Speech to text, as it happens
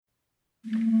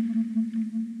Welcome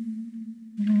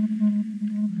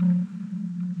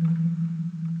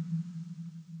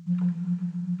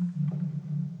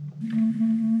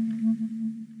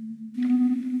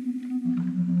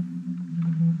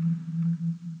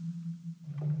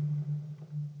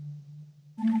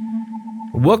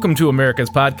to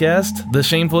America's Podcast, The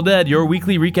Shameful Dead, your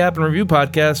weekly recap and review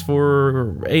podcast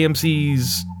for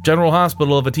AMC's General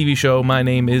Hospital of a TV show. My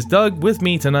name is Doug. With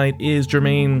me tonight is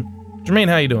Jermaine. Jermaine,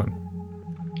 how you doing?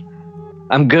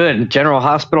 I'm good. General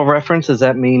Hospital reference, does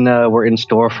that mean we're in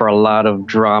store for a lot of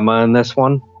drama in this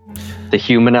one? The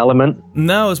human element?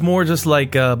 No, it's more just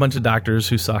like a bunch of doctors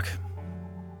who suck.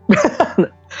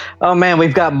 Oh man,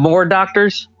 we've got more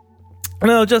doctors?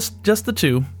 No, just the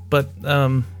two, but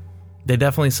they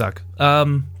definitely suck.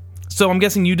 So I'm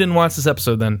guessing you didn't watch this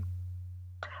episode then?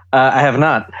 I have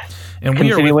not. And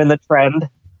continuing the trend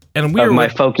of my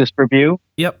focused review.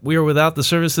 Yep, we are without the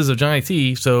services of Johnny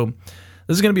T, so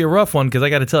this is going to be a rough one because I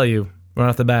got to tell you, right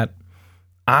off the bat,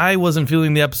 I wasn't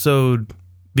feeling the episode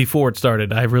before it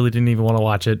started. I really didn't even want to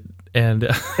watch it, and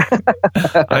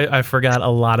I forgot a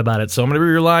lot about it. So I'm going to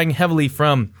be relying heavily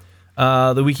from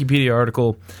the Wikipedia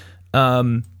article.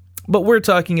 But we're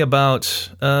talking about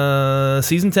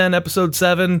Season 10, Episode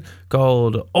 7,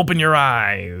 called Open Your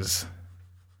Eyes.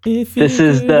 This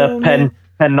is the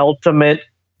penultimate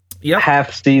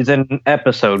half-season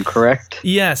episode, correct?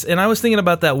 Yes, and I was thinking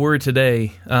about that word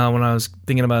today when I was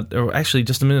thinking about, or actually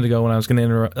just a minute ago when I was going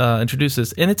to introduce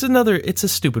this, and it's a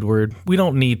stupid word. We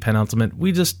don't need penultimate.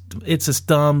 It's a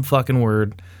dumb fucking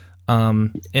word,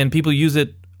 and people use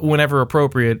it whenever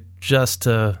appropriate just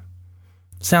to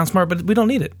sound smart, but we don't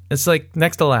need it. It's like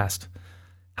next to last.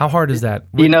 How hard is that?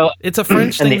 It's a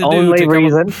French thing to do. And the only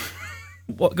reason...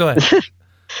 Well, go ahead.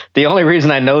 The only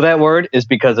reason I know that word is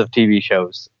because of TV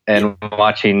shows and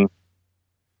watching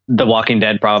The Walking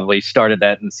Dead. Probably started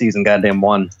that in season goddamn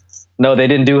 1. No, they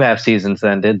didn't do half seasons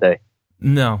then, did they?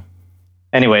 No.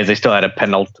 Anyways, they still had a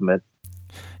penultimate.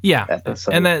 Yeah,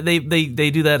 episode. And they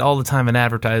do that all the time in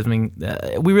advertising.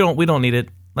 We don't need it.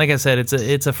 Like I said,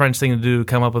 it's a French thing to do, to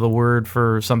come up with a word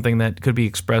for something that could be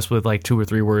expressed with like 2 or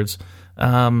 3 words.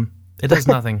 It does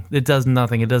nothing. It does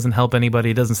nothing. It doesn't help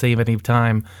anybody. It doesn't save any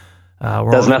time.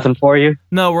 Does nothing for you?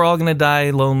 No, we're all going to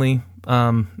die lonely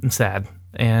and sad.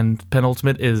 And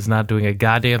penultimate is not doing a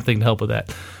goddamn thing to help with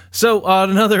that. So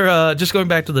just going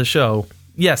back to the show.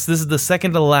 Yes, this is the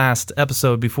second to last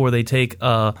episode before they take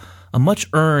a much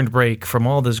earned break from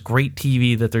all this great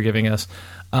TV that they're giving us.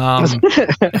 You can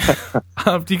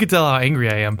tell how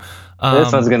angry I am.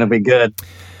 This one's going to be good.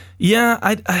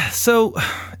 Yeah, so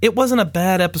it wasn't a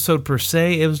bad episode per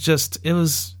se. It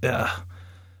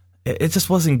just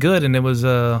wasn't good, and it was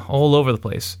all over the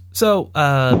place. So,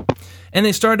 and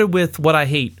they started with what I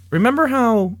hate. Remember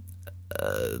how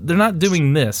they're not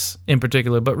doing this in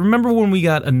particular, but remember when we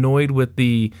got annoyed with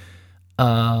the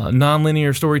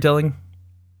non-linear storytelling?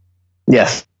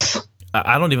 Yes.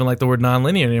 I don't even like the word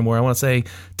non-linear anymore. I want to say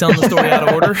telling the story out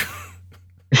of order.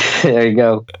 There you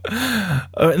go.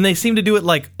 And they seem to do it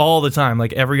like all the time,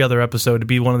 like every other episode, to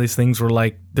be one of these things where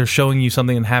like they're showing you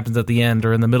something that happens at the end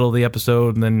or in the middle of the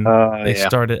episode, and then they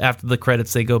start it after the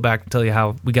credits. They go back and tell you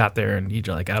how we got there, and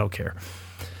you're like, I don't care.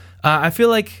 I feel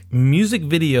like music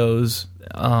videos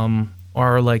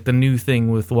are like the new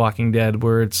thing with Walking Dead,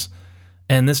 where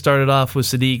and this started off with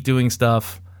Siddiq doing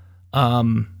stuff,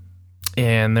 and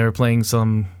they were playing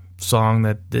some song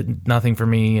that did nothing for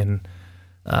me, and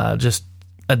just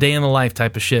a day in the life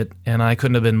type of shit, and I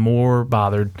couldn't have been more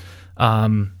bothered.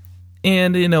 And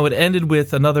it ended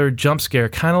with another jump scare,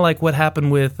 kind of like what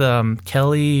happened with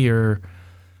Kelly, or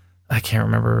I can't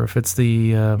remember if it's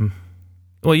the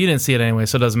well, you didn't see it anyway,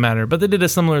 so it doesn't matter, but they did a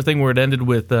similar thing where it ended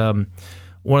with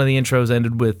one of the intros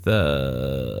ended with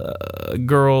a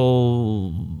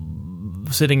girl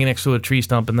sitting next to a tree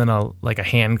stump, and then a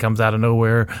hand comes out of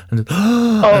nowhere, and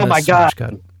oh my god,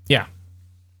 yeah.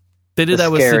 They did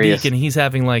that with Siddiq, and he's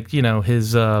having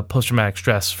his post-traumatic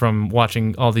stress from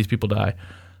watching all these people die.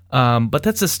 But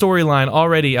that's a storyline.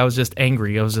 Already, I was just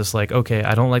angry. I was just like, okay,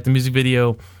 I don't like the music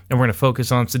video, and we're going to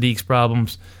focus on Siddiq's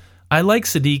problems. I like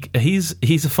Siddiq.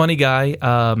 He's a funny guy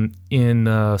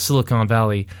in Silicon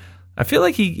Valley. I feel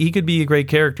like he could be a great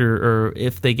character, or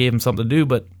if they gave him something to do,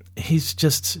 but he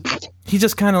just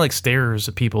kind of like stares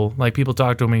at people. Like, people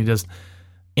talk to him, and he just...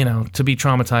 to be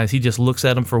traumatized, he just looks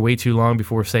at him for way too long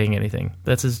before saying anything.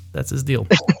 That's his deal.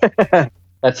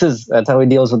 That's how he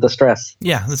deals with the stress.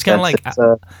 Yeah, it's kind of like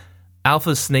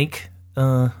Alpha Snake,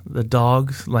 the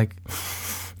dog.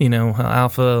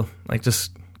 Alpha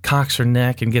just cocks her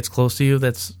neck and gets close to you.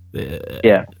 That's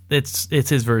it's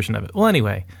his version of it. Well,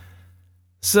 anyway,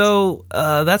 So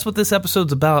that's what this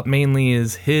episode's about. Mainly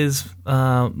is his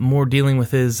more dealing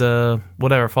with his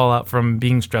whatever fallout from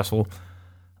being stressful.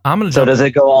 So does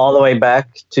it go all the way back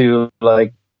to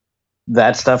like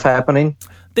that stuff happening?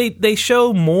 They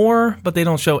show more, but they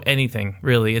don't show anything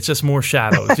really. It's just more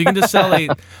shadows. You can just tell you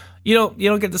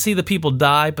don't get to see the people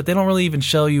die, but they don't really even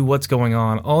show you what's going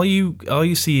on. All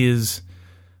you see is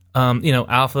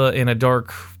Alpha in a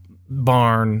dark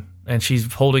barn, and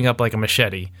she's holding up like a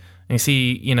machete. And you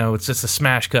see, it's just a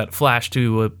smash cut, flash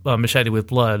to a machete with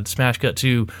blood, smash cut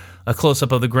to a close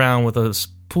up of the ground with a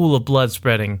pool of blood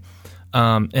spreading.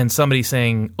 And somebody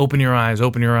saying, "Open your eyes,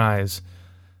 open your eyes."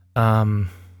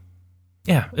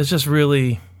 Yeah, it's just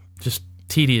really just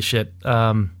tedious shit.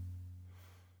 I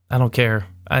don't care.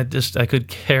 I could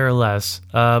care less.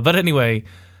 But anyway,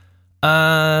 so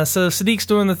Siddiq's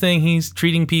doing the thing. He's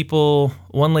treating people.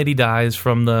 One lady dies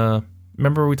from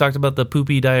remember we talked about the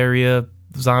poopy diarrhea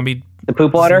zombie? The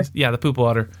poop water? Yeah, the poop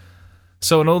water.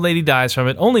 So an old lady dies from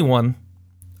it. Only one.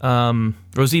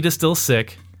 Rosita's still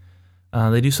sick.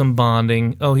 They do some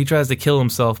bonding. Oh, he tries to kill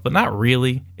himself, but not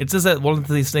really. It's just that one of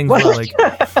these things where, like...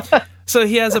 So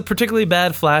he has a particularly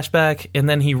bad flashback, and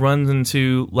then he runs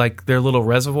into, like, their little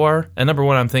reservoir. And number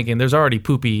one, I'm thinking, there's already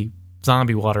poopy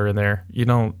zombie water in there.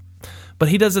 But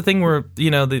he does the thing where,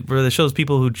 where it shows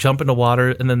people who jump into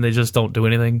water, and then they just don't do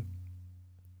anything.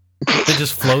 They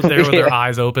just float there with their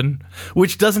eyes open,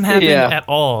 which doesn't happen at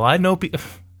all. I know people...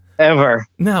 Ever.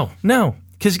 No.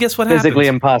 Because guess what happens? Physically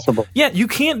impossible. Yeah, you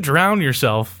can't drown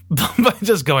yourself by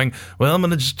just going, well, I'm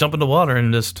going to just jump into water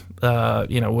and just,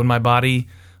 when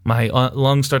my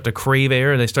lungs start to crave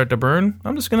air and they start to burn,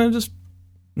 I'm just going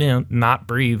to not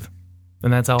breathe.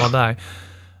 And that's how I'll die.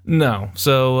 No.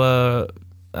 So,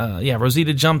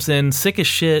 Rosita jumps in, sick as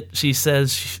shit. She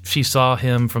says she saw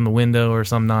him from the window or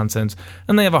some nonsense.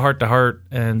 And they have a heart-to-heart,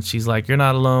 and she's like, you're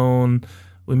not alone.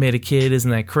 We made a kid. Isn't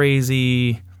that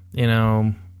crazy?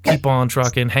 Keep on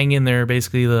trucking, hang in there,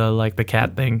 basically the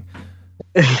cat thing.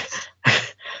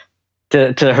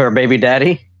 to her baby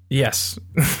daddy? Yes.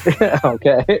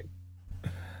 Okay.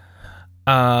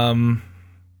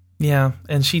 Yeah,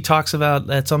 and she talks about,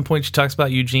 at some point she talks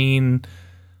about Eugene.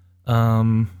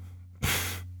 I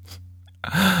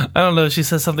don't know, she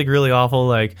says something really awful,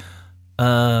 like,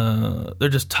 they're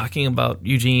just talking about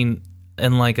Eugene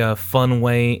in like a fun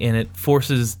way, and it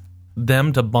forces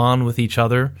them to bond with each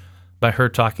other by her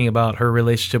talking about her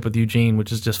relationship with Eugene,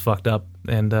 which is just fucked up.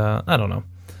 And I don't know.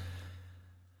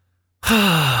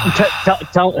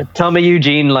 Tell me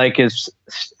Eugene is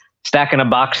stacking a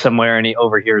box somewhere and he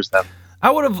overhears them.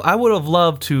 I would have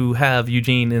loved to have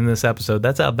Eugene in this episode.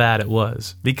 That's how bad it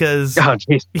was. Because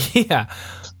yeah,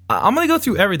 I'm gonna go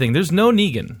through everything. There's no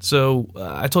Negan. So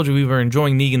I told you we were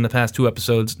enjoying Negan the past 2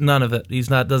 episodes. None of it.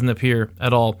 Doesn't appear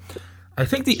at all. I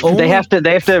think they have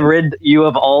to rid you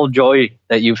of all joy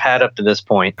that you've had up to this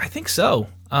point. I think so.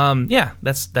 Yeah,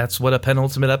 that's what a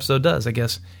penultimate episode does, I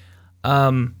guess.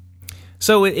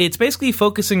 So it's basically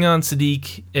focusing on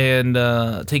Siddiq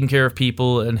and taking care of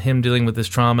people and him dealing with this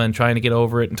trauma and trying to get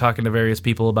over it and talking to various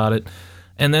people about it.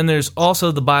 And then there's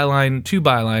also the byline, 2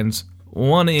 bylines.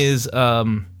 One is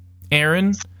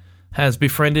Aaron has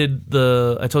befriended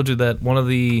I told you that one of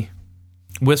the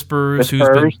Whisperers.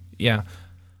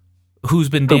 who's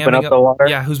been pooping up the water.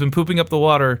 Yeah, who's been pooping up the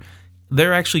water.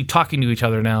 They're actually talking to each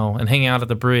other now and hanging out at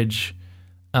the bridge.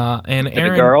 And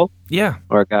Aaron, a girl? Yeah.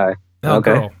 Or a guy? Oh,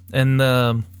 okay. Girl.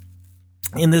 And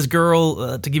this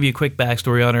girl, to give you a quick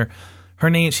backstory on her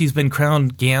name, she's been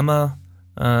crowned Gamma.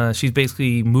 She's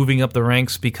basically moving up the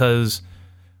ranks because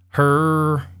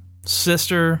her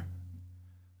sister,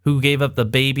 who gave up the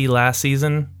baby last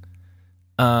season,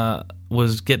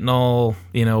 was getting all,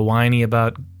 whiny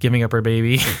about giving up her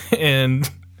baby. And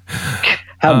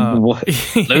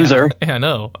loser. Yeah, I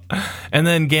know. And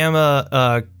then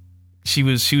Gamma, she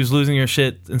was losing her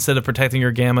shit. Instead of protecting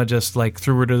her, Gamma just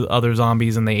threw her to other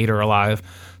zombies and they ate her alive.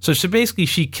 So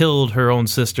she killed her own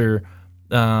sister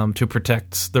to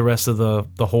protect the rest of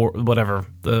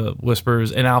the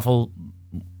Whispers, and Alpha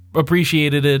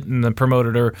appreciated it and then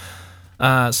promoted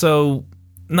her. So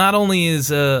not only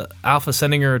is Alpha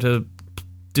sending her to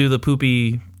do the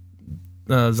poopy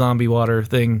zombie water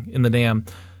thing in the dam,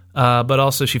 but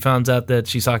also she finds out that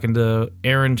she's talking to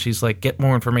Aaron. She's like, get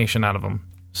more information out of him.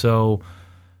 So,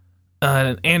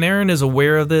 and Aaron is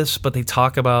aware of this, but they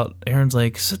talk about, Aaron's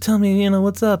like, so tell me,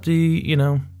 what's up? Do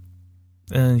you,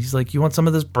 and he's like, you want some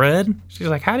of this bread? She's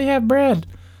like, how do you have bread?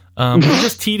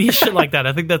 Just tedious shit like that.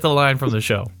 I think that's a line from the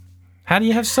show. How do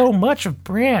you have so much of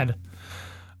bread?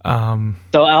 So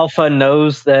Alpha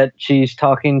knows that she's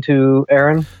talking to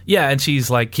Aaron? Yeah, and she's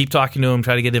like, keep talking to him,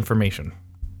 try to get information.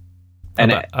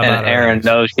 And Aaron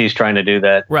knows he's trying to do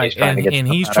that. Right,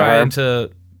 he's trying to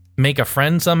make a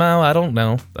friend somehow. I don't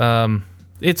know.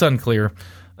 It's unclear.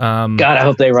 God, I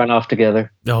hope they run off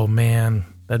together. Oh, man.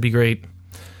 That'd be great.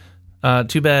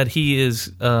 Too bad he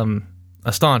is a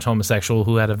staunch homosexual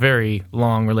who had a very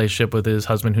long relationship with his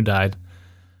husband who died.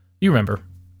 You remember.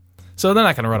 So they're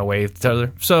not going to run away with each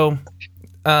other. So...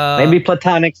 maybe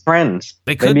platonic friends.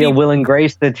 Maybe a Will and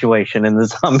Grace situation in the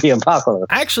zombie apocalypse.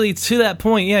 Actually, to that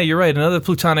point, yeah, you're right. Another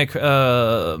platonic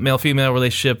male-female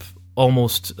relationship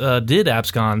almost did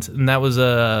abscond, and that was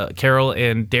Carol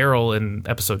and Daryl in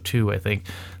episode 2, I think.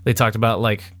 They talked about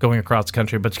like going across the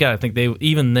country, but yeah, I think they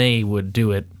would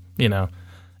do it. You know,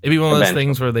 it'd be one of those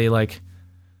things where they like,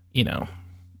 you know,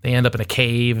 they end up in a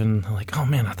cave and like, oh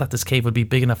man, I thought this cave would be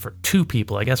big enough for 2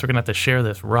 people. I guess we're gonna have to share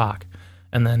this rock.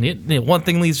 And then one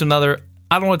thing leads to another.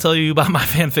 I don't want to tell you about my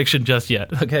fan fiction just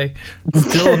yet, okay?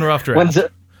 Still in the rough draft.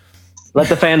 Let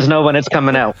the fans know when it's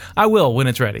coming out. I will when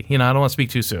it's ready. You know, I don't want to speak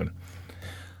too soon.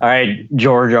 All right,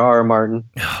 George R. Martin.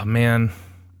 Oh, man.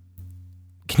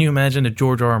 Can you imagine a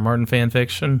George R. Martin fan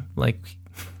fiction? Like,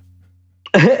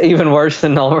 even worse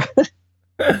than all.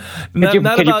 Not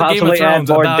could you possibly add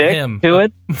more dick him. To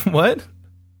it? What?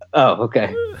 Oh,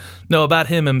 okay. No, about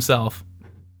him himself.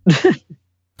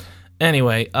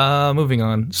 Anyway, moving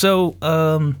on. So,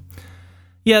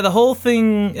 yeah, the whole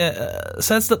thing,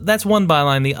 so that's one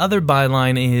byline. The other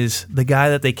byline is the guy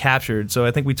that they captured. So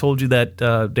I think we told you that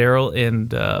Daryl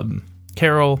and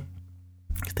Carol,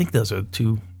 I think those are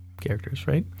 2 characters,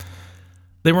 right?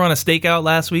 They were on a stakeout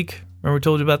last week. Remember we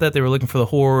told you about that? They were looking for the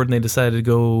horde, and they decided to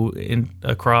go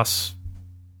across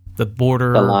the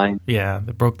border. The line. Yeah,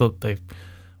 they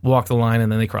walked the line,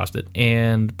 and then they crossed it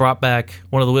and brought back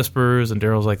one of the Whisperers, and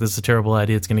Daryl's like, this is a terrible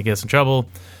idea. It's going to get us in trouble.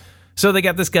 So they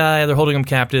got this guy. They're holding him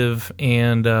captive,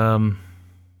 and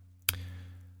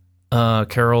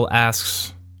Carol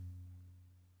asks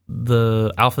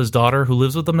the Alpha's daughter who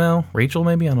lives with them now, Rachel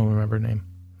maybe? I don't remember her name.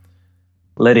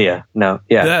 Lydia. No.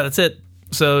 Yeah. Yeah, that's it.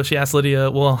 So she asked Lydia,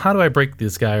 well, how do I break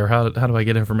this guy, or how do I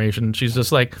get information? And she's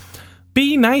just like,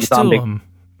 be nice to him.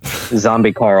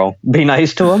 Zombie Carl. Be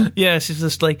nice to him? Yeah, she's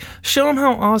just like, show him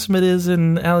how awesome it is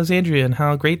in Alexandria and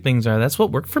how great things are. That's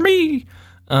what worked for me.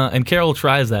 And Carol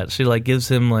tries that. She like gives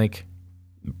him like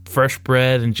fresh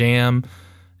bread and jam,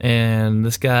 and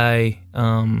this guy,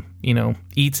 you know,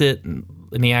 eats it,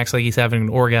 and he acts like he's having an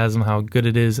orgasm, how good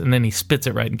it is, and then he spits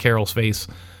it right in Carol's face.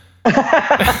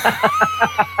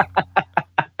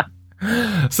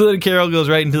 So then Carol goes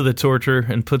right into the torture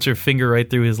and puts her finger right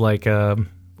through his like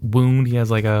wound. He has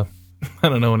like a, I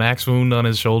don't know, an axe wound on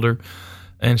his shoulder,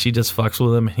 and she just fucks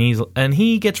with him. And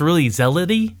he gets really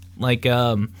zealoty, like, you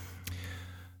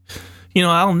know,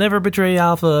 I'll never betray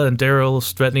Alpha, and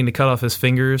Daryl's threatening to cut off his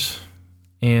fingers.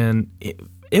 And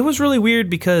it was really weird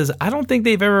because I don't think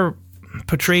they've ever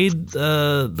portrayed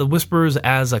the Whisperers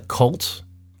as a cult.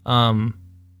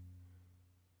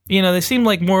 You know, they seemed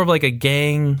like more of like a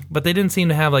gang, but they didn't seem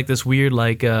to have like this weird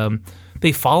like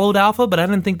they followed Alpha, but I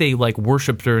didn't think they like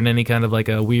worshipped her in any kind of like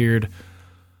a weird.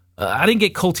 I didn't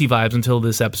get culty vibes until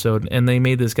this episode, and they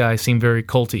made this guy seem very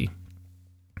culty.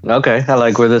 Okay, I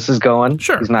like where this is going.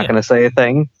 Sure, he's not going to say a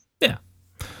thing. Yeah.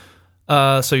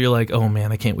 So you're like, oh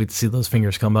man, I can't wait to see those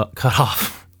fingers cut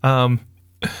off.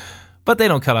 But they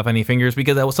don't cut off any fingers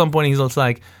because at some point he's just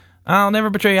like, I'll never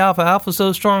betray Alpha. Alpha's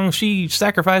so strong, she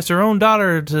sacrificed her own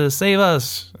daughter to save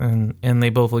us. And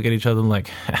they both look at each other and like,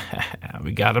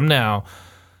 we got him now.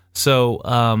 So,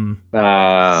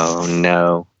 oh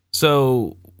no.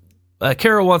 So,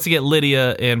 Carol wants to get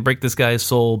Lydia and break this guy's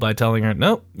soul by telling her,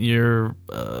 nope, your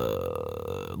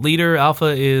leader, Alpha,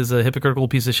 is a hypocritical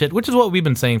piece of shit, which is what we've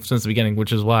been saying since the beginning,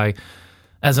 which is why,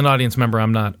 as an audience member,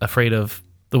 I'm not afraid of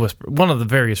the Whisper. One of the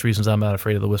various reasons I'm not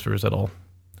afraid of the Whisperers at all.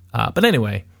 But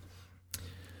anyway.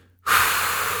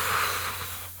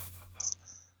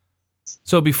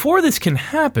 So before this can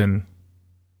happen,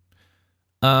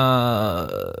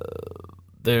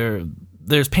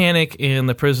 there's panic and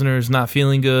the prisoner's not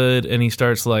feeling good, and he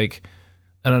starts like,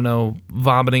 I don't know,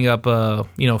 vomiting up foam.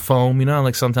 You know,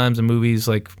 like sometimes in movies,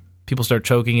 like people start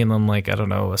choking and then like, I don't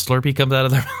know, a Slurpee comes out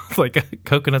of their mouth, like a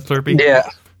coconut Slurpee. Yeah.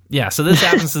 Yeah, so this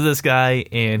happens to this guy,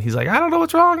 and he's like, I don't know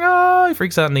what's wrong. Oh, he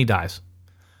freaks out and he dies.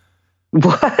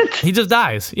 What? He just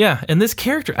dies. Yeah, and this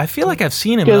character, I feel like I've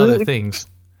seen him in other things.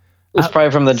 It's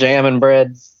probably from the jam and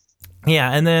bread.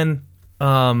 Yeah, and then,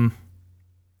 and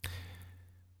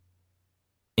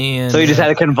so he just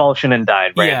had a convulsion and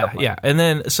died. Randomly. Yeah, and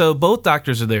then so both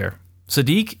doctors are there,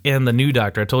 Sadiq and the new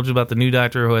doctor. I told you about the new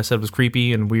doctor who I said was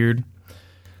creepy and weird.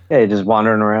 Yeah, just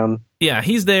wandering around. Yeah,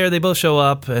 he's there. They both show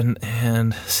up, and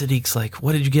Siddiq's like,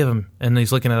 "What did you give him?" And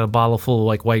he's looking at a bottle full of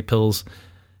like white pills,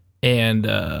 and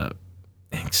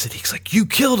Siddiq's like, "You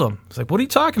killed him." It's like, "What are you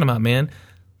talking about, man?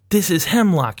 This is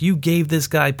hemlock. You gave this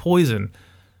guy poison."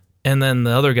 And then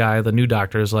the other guy, the new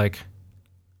doctor, is like,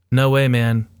 "No way,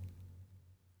 man,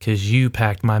 because you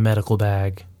packed my medical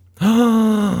bag."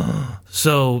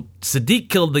 So Siddiq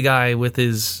killed the guy with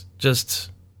his just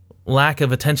lack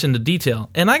of attention to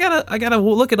detail. And I gotta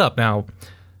look it up now.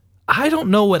 I don't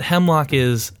know what hemlock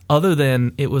is other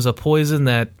than it was a poison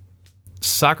that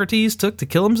Socrates took to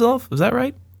kill himself. Is that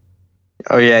right?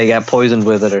 Oh yeah, he got poisoned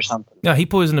with it or something. Yeah, he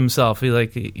poisoned himself. He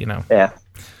Yeah.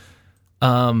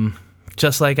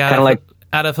 Just like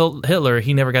Adolf Hitler,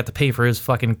 he never got to pay for his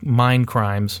fucking mind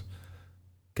crimes.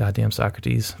 Goddamn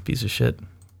Socrates, piece of shit.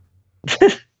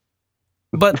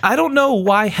 But I don't know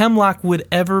why hemlock would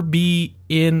ever be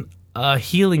in a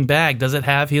healing bag. Does it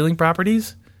have healing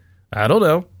properties? I don't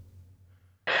know.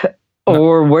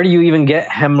 Or where do you even get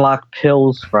hemlock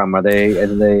pills from? Are they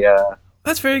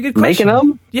That's a very good question. Making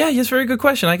them? Yeah, that's a very good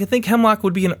question. I could think hemlock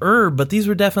would be an herb, but these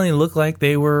would definitely look like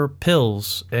they were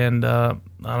pills. And I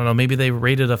don't know, maybe they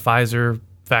raided a Pfizer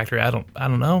factory. I don't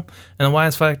know. And then why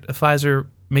is Pfizer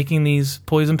making these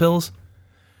poison pills?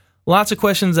 Lots of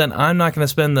questions that I'm not going to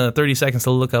spend the 30 seconds to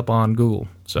look up on Google.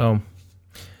 So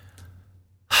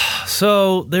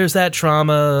there's that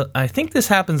trauma. I think this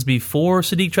happens before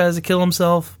Siddiq tries to kill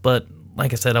himself, but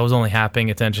like I said, I was only half paying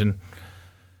attention.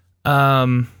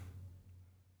 So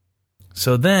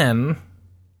then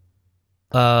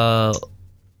Carol's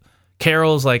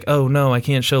like, "Oh no, I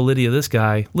can't show Lydia this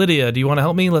guy. Lydia, do you want to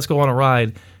help me? Let's go on a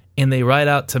ride." And they ride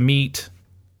out to meet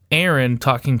Aaron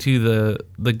talking to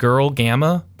the girl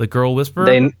Gamma, the girl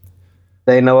whisperer.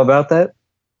 They know about that?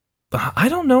 I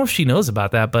don't know if she knows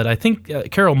about that, but I think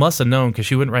Carol must have known because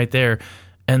she went right there.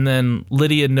 And then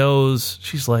Lydia knows.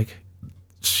 She's like,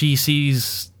 she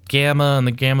sees Gamma, and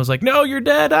the Gamma's like, "No, you're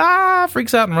dead!"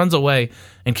 Freaks out and runs away.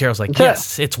 And Carol's like,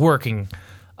 "Yes, it's working."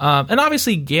 And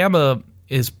obviously, Gamma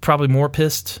is probably more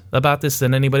pissed about this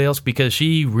than anybody else because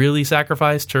she really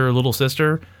sacrificed her little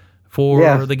sister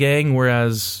for the gang,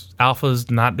 whereas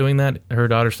Alpha's not doing that. Her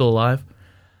daughter's still alive.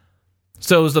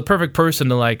 So it was the perfect person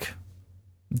to like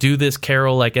do this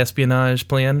Carol like espionage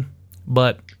plan.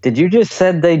 But did you just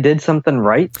said they did something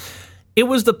right? It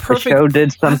was the perfect. The show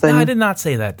did something. I did not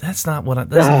say that. That's not what.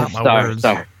 That's not my words.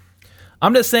 Sorry.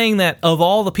 I'm just saying that of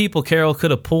all the people Carol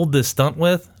could have pulled this stunt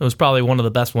with, it was probably one of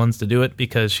the best ones to do it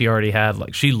because she already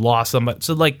had she lost somebody.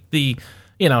 So like you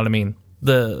know what I mean.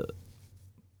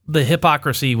 The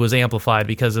hypocrisy was amplified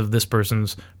because of this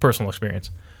person's personal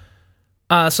experience.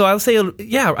 So I would say,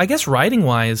 I guess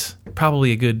writing-wise,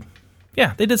 probably a good...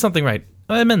 Yeah, they did something right.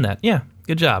 I'm in that. Yeah,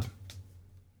 good job.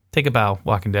 Take a bow,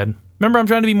 Walking Dead. Remember, I'm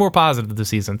trying to be more positive this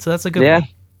season, so that's a good one.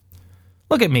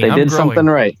 Look at me, I'm growing. They did something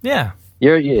right. Yeah.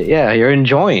 You're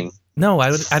enjoying. No,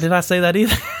 I did not say that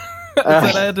either. I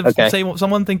said I had to say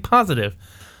someone think positive.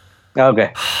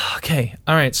 Okay. Okay,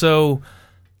 all right, so...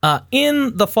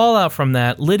 in the fallout from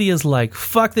that, Lydia's like,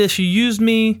 "Fuck this, you used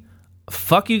me.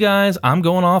 Fuck you guys, I'm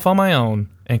going off on my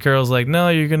own." And Carol's like, "No,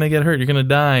 you're going to get hurt, you're going to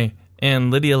die." And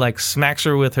Lydia like smacks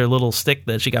her with her little stick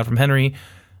that she got from Henry.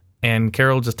 And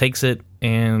Carol just takes it,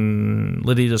 and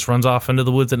Lydia just runs off into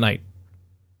the woods at night.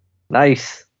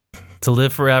 Nice. To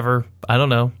live forever. I don't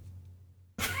know.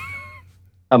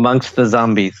 Amongst the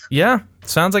zombies. Yeah,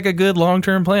 sounds like a good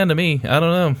long-term plan to me. I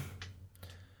don't know.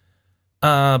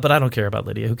 But I don't care about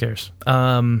Lydia. Who cares?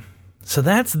 So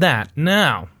that's that.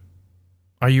 Now,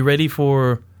 are you ready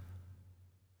for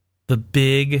the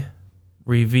big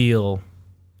reveal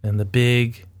and the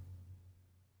big...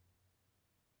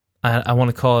 I want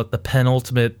to call it the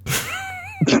penultimate...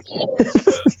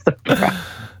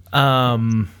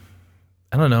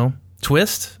 I don't know.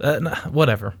 Twist?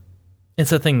 Whatever.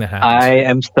 It's a thing that happens. I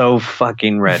am so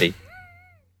fucking ready.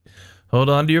 Hold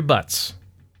on to your butts.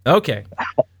 Okay.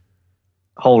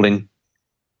 Holding.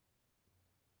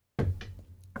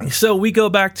 So we go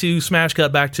back to Smash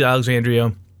Cut back to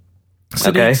Alexandria.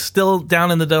 Siddiq's still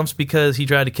down in the dumps because he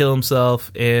tried to kill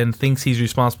himself and thinks he's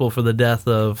responsible for the death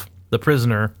of the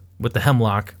prisoner with the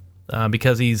hemlock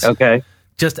because he's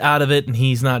just out of it and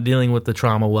he's not dealing with the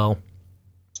trauma well.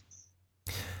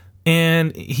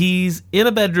 And he's in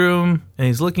a bedroom and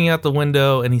he's looking out the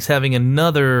window and he's having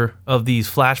another of these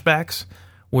flashbacks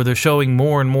where they're showing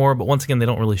more and more, but once again, they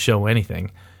don't really show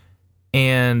anything.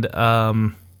 And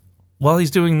while he's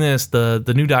doing this,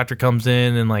 the new doctor comes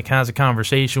in and like has a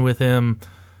conversation with him.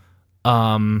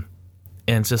 And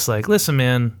it's just like, "Listen,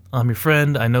 man, I'm your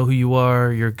friend. I know who you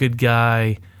are. You're a good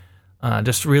guy."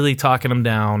 Just really talking him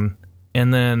down.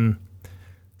 And then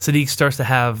Siddiq starts to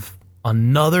have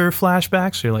another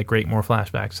flashback. So you're like, great, more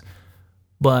flashbacks.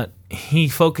 But he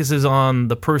focuses on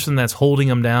the person that's holding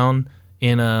him down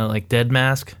in a like dead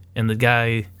mask, and the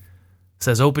guy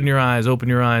says, open your eyes,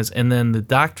 and then the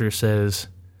doctor says,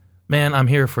 man, I'm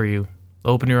here for you,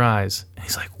 open your eyes. And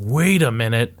he's like, wait a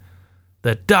minute,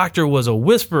 the doctor was a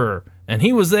whisperer, and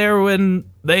he was there when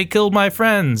they killed my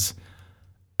friends.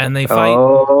 And they fight.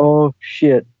 Oh,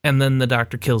 shit. And then the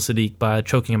doctor kills Siddiq by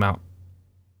choking him out.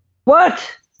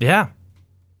 What? Yeah.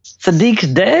 Siddiq's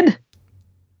dead?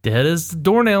 Dead as the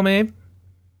doornail, maybe.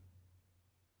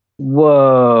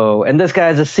 Whoa. And this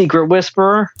guy's a secret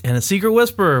whisperer? And a secret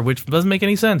whisperer, which doesn't make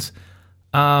any sense.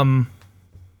 Particularly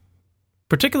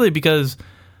because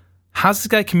how's this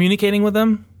guy communicating with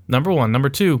them? Number one. Number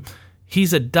two,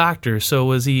 he's a doctor, so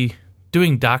was he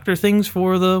doing doctor things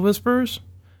for the whisperers?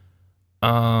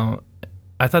 I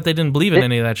thought they didn't believe in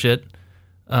any of that shit.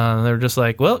 They were just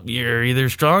like, well, you're either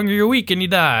strong or you're weak and you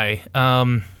die.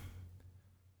 And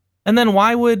then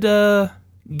why would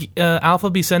Alpha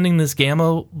be sending this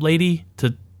Gamma lady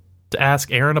to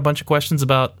ask Aaron a bunch of questions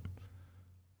about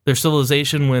their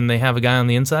civilization when they have a guy on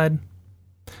the inside?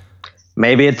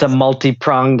 Maybe it's a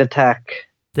multi-pronged attack.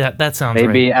 That sounds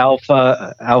maybe right.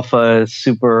 Alpha is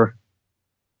super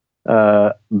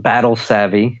battle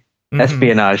savvy,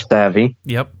 espionage savvy.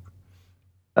 Yep.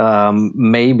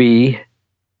 Maybe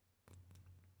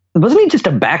wasn't he just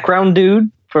a background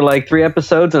dude for like 3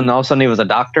 episodes, and all of a sudden he was a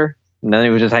doctor, and then he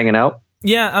was just hanging out?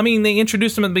 Yeah, I mean, they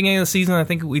introduced him at the beginning of the season. I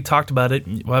think we talked about it.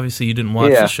 Well, obviously, you didn't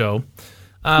watch the show.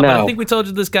 No. But I think we told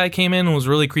you this guy came in and was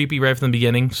really creepy right from the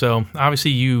beginning. So,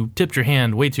 obviously, you tipped your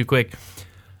hand way too quick.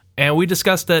 And we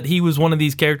discussed that he was one of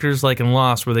these characters like in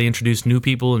Lost, where they introduced new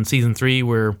people in Season 3,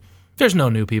 where there's no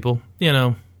new people. You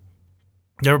know,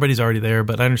 everybody's already there,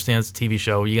 but I understand it's a TV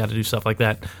show. You got to do stuff like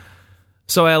that.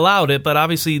 So I allowed it, but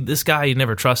obviously, this guy, you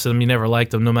never trusted him. You never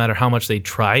liked him, no matter how much they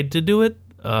tried to do it.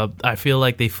 I feel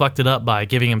like they fucked it up by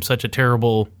giving him such a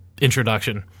terrible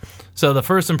introduction. So the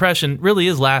first impression really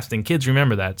is lasting. Kids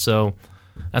remember that, so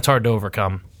that's hard to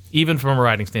overcome, even from a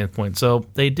writing standpoint. So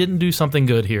they didn't do something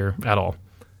good here at all.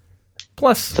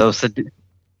 Plus,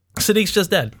 Siddiq's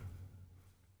just dead.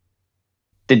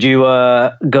 Did you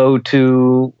go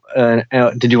to?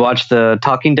 Did you watch the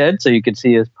Talking Dead so you could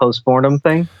see his post-mortem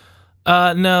thing?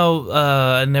 No,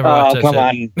 I never watched that. Oh, come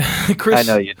on. Chris,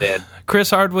 I know you did.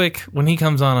 Chris Hardwick, when he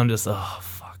comes on, I'm just, oh,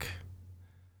 fuck.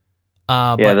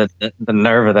 Yeah, the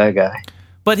nerve of that guy.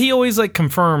 But he always, like,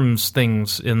 confirms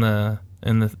things in the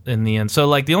end. So,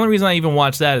 like, the only reason I even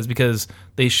watch that is because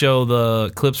they show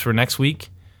the clips for next week,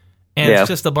 and it's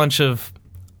just a bunch of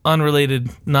unrelated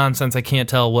nonsense. I can't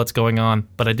tell what's going on,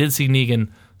 but I did see Negan,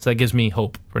 so that gives me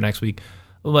hope for next week.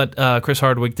 But Chris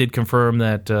Hardwick did confirm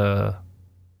that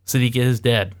Siddiq is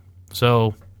dead.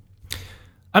 So,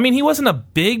 I mean, he wasn't a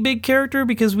big character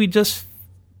because we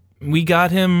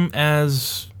got him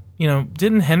as, you know,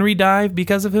 didn't Henry die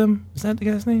because of him? Is that the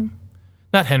guy's name?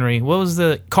 Not Henry. What was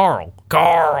Carl,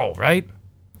 right?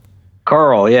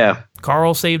 Carl, yeah.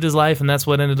 Carl saved his life, and that's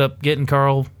what ended up getting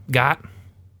Carl got.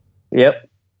 Yep.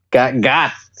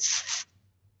 Got.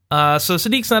 So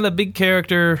Siddiq's not a big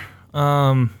character.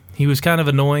 He was kind of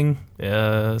annoying,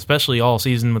 especially all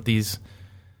season with these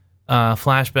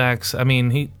flashbacks. I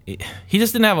mean, he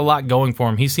just didn't have a lot going for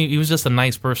him. He was just a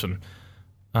nice person.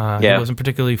 He wasn't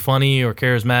particularly funny or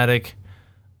charismatic.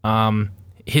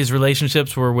 His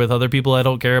relationships were with other people I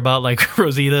don't care about, like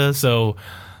Rosita. So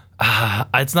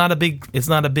it's not a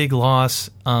big loss.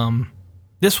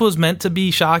 This was meant to be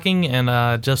shocking,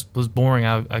 and just was boring.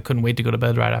 I couldn't wait to go to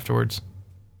bed right afterwards.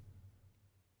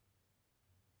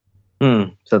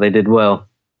 So they did well.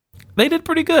 They did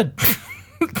pretty good.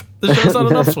 The show's on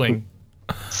an upswing.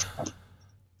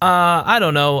 I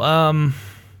don't know.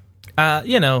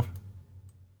 You know,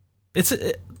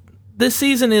 this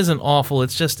season isn't awful.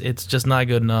 It's just not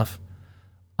good enough.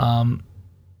 And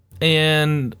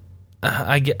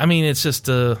I mean, it's just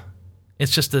a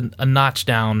notch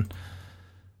down.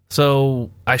 So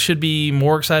I should be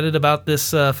more excited about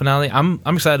this finale. I'm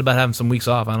excited about having some weeks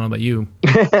off. I don't know about you.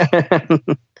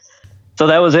 So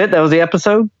that was it? That was the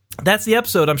episode? That's the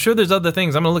episode. I'm sure there's other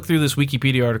things. I'm going to look through this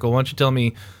Wikipedia article. Why don't you tell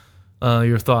me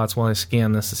your thoughts while I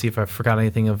scan this to see if I forgot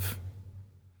anything of...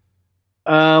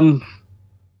 I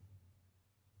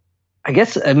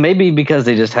guess maybe because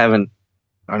they just haven't...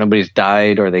 or nobody's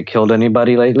died or they killed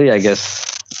anybody lately. I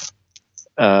guess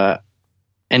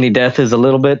any death is a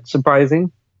little bit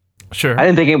surprising. Sure. I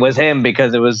didn't think it was him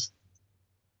because he was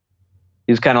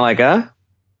kind of like,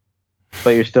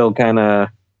 but you're still kind of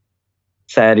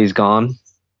sad he's gone.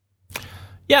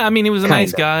 Yeah, I mean, he was a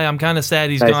nice guy. I'm kind of sad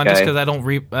he's gone just because I don't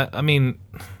I mean,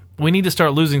 we need to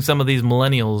start losing some of these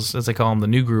millennials, as they call them, the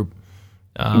new group.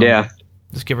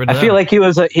 Just give rid of them. I feel like he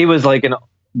was like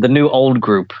the new old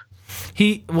group.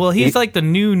 He's like the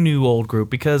new old group,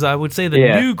 because I would say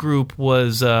the new group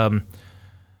was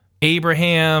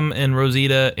Abraham and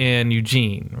Rosita and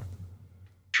Eugene.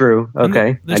 True.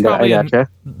 Okay. I gotcha.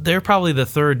 They're probably the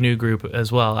third new group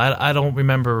as well. I don't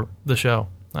remember the show.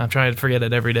 I'm trying to forget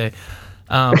it every day.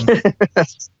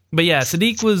 But yeah,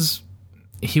 Siddiq was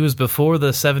before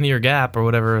the 7-year gap or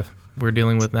whatever we're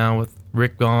dealing with now, with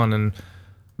Rick gone and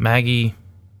Maggie,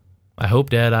 I hope,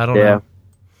 dead. I don't know.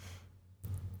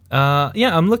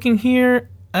 I'm looking here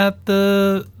at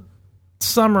the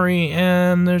summary,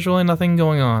 and there's really nothing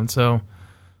going on. So,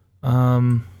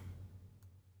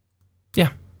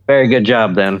 Very good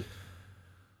job, then.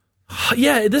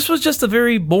 Yeah, this was just a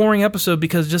very boring episode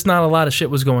because just not a lot of shit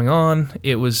was going on.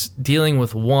 It was dealing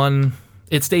with one.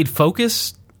 It stayed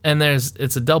focused, and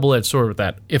it's a double-edged sword with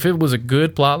that. If it was a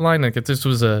good plot line, like if this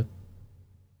was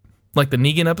like the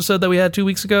Negan episode that we had 2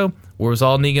 weeks ago, where it was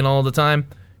all Negan all the time,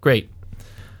 great.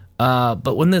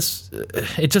 But when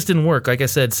it just didn't work. Like I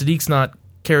said, Siddiq's not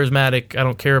charismatic. I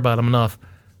don't care about him enough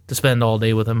to spend all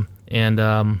day with him.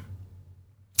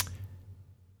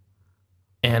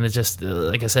 And it just,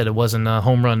 like I said, it wasn't a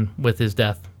home run with his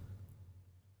death.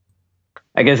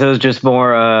 I guess it was just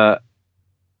more a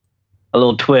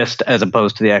little twist as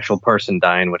opposed to the actual person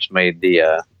dying, which made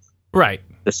the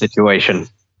situation.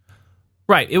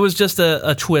 Right. It was just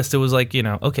a twist. It was like,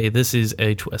 okay, this is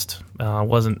a twist. I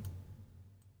wasn't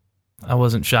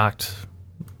shocked.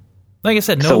 Like I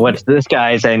said, no. So what's this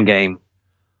guy's end game?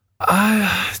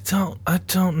 I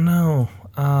don't know.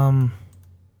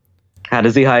 How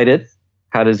does he hide it?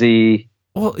 How does he?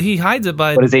 Well, he hides it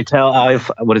by. What does he tell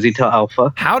Alpha? What does he tell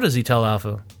Alpha? How does he tell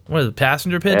Alpha? What are the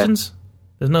passenger pigeons? Yeah.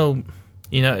 There's no,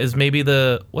 is maybe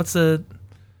what was it,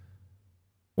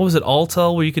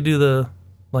 Altel, where you could do the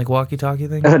like walkie-talkie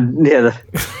thing? The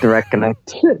direct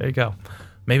connect. There you go.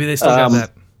 Maybe they still got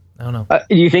that. I don't know.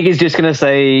 You think he's just going to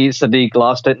say Siddiq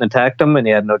lost it and attacked him, and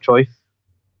he had no choice?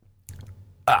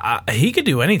 He could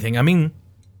do anything. I mean,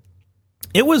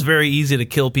 it was very easy to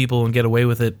kill people and get away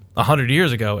with it 100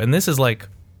 years ago, and this is like,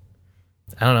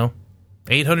 I don't know,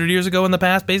 800 years ago in the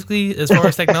past, basically, as far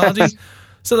as technology.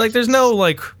 So, like, there's no,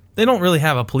 like, they don't really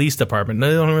have a police department. They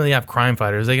don't really have crime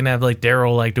fighters. They can have, like,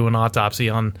 Daryl, like, do an autopsy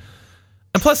on...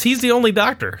 And plus, he's the only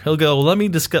doctor. He'll go, let me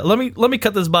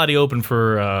cut this body open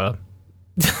for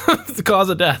the cause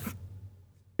of death.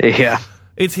 Yeah.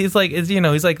 He's like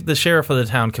the sheriff of the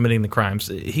town committing the crimes.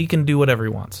 He can do whatever he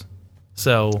wants.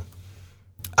 So...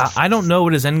 I don't know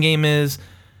what his endgame is.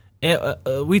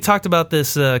 We talked about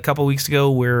this a couple weeks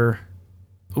ago where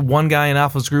one guy in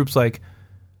Alpha's group's like,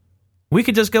 we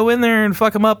could just go in there and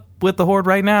fuck him up with the Horde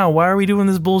right now. Why are we doing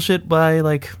this bullshit by,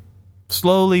 like,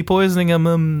 slowly poisoning him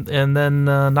and then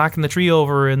knocking the tree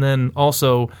over and then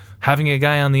also having a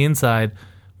guy on the inside?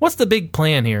 What's the big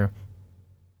plan here?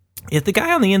 If the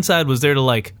guy on the inside was there to,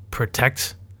 like,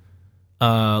 protect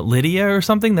Lydia or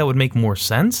something, that would make more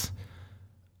sense.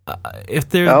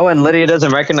 And Lydia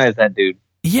doesn't recognize that dude.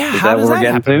 Yeah, how does that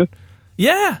happen?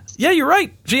 Yeah, you're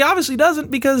right. She obviously doesn't,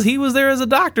 because he was there as a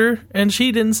doctor and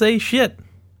she didn't say shit.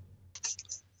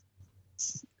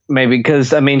 Maybe because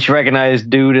she recognized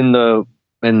dude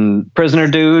in prisoner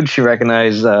dude. She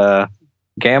recognized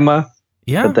Gamma.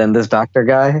 Yeah, but then this doctor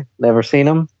guy, never seen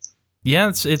him.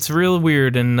 Yeah, it's real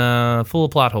weird and full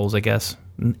of plot holes, I guess.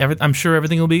 I'm sure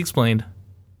everything will be explained.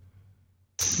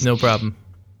 No problem.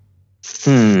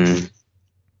 The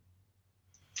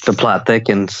plot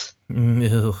thickens.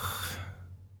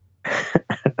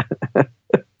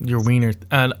 Your wiener.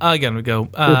 And again, we go.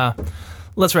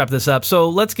 Let's wrap this up. So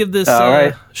let's give this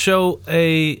show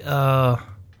a. I'm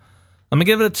gonna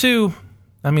give it a 2.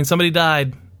 I mean, somebody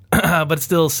died, but it's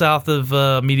still south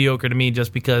of mediocre to me,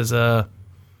 just because it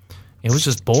was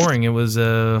just boring. It was.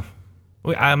 I'm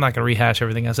not gonna rehash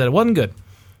everything I said. It wasn't good.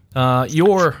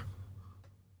 Your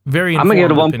very. I'm gonna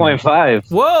give it a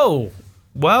 1.5.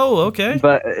 Whoa, okay.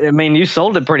 But, you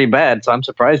sold it pretty bad, so I'm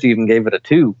surprised you even gave it a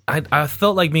 2. I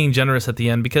felt like being generous at the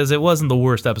end because it wasn't the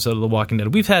worst episode of The Walking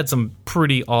Dead. We've had some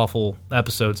pretty awful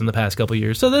episodes in the past couple of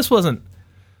years, so this wasn't...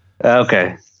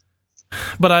 Okay.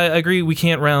 But I agree, we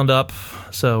can't round up,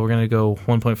 so we're going to go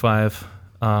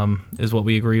 1.5 is what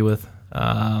we agree with.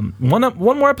 One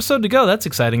more episode to go. That's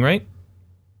exciting, right?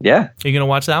 Yeah. Are you going to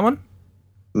watch that one?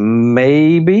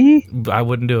 Maybe. I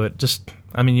wouldn't do it.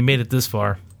 You made it this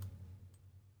far.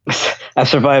 I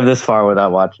survived this far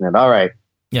without watching it. All right.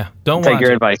 Yeah, don't take watch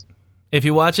your it. Advice. If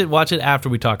you watch it after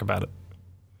we talk about it.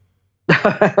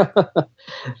 I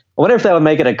wonder if that would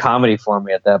make it a comedy for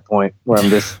me at that point, where I'm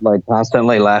just like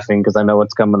constantly laughing because I know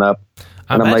what's coming up,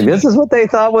 and I'm like, "This is what they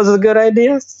thought was a good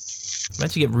idea." I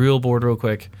bet you get real bored real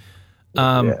quick.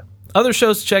 Other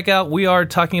shows to check out. We are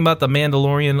talking about The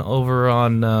Mandalorian over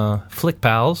on Flick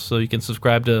Pals, so you can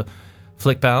subscribe to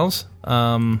Flick Pals.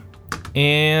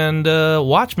 And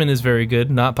Watchmen is very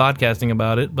good. Not podcasting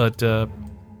about it, but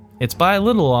it's by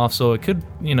Lindelof, so it could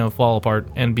fall apart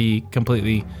and be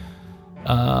completely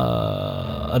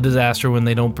a disaster when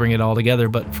they don't bring it all together.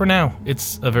 But for now,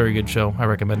 it's a very good show. I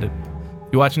recommend it.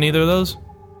 You watching either of those?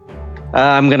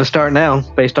 I'm going to start now,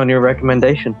 based on your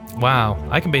recommendation. Wow.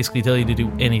 I can basically tell you to do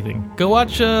anything. Go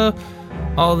watch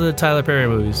all the Tyler Perry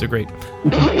movies. They're great.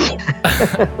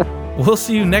 We'll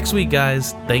see you next week,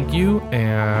 guys. Thank you,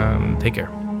 and take care.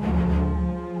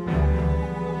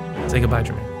 Say goodbye,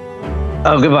 Jermaine.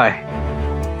 Oh, goodbye.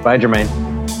 Bye, Jermaine.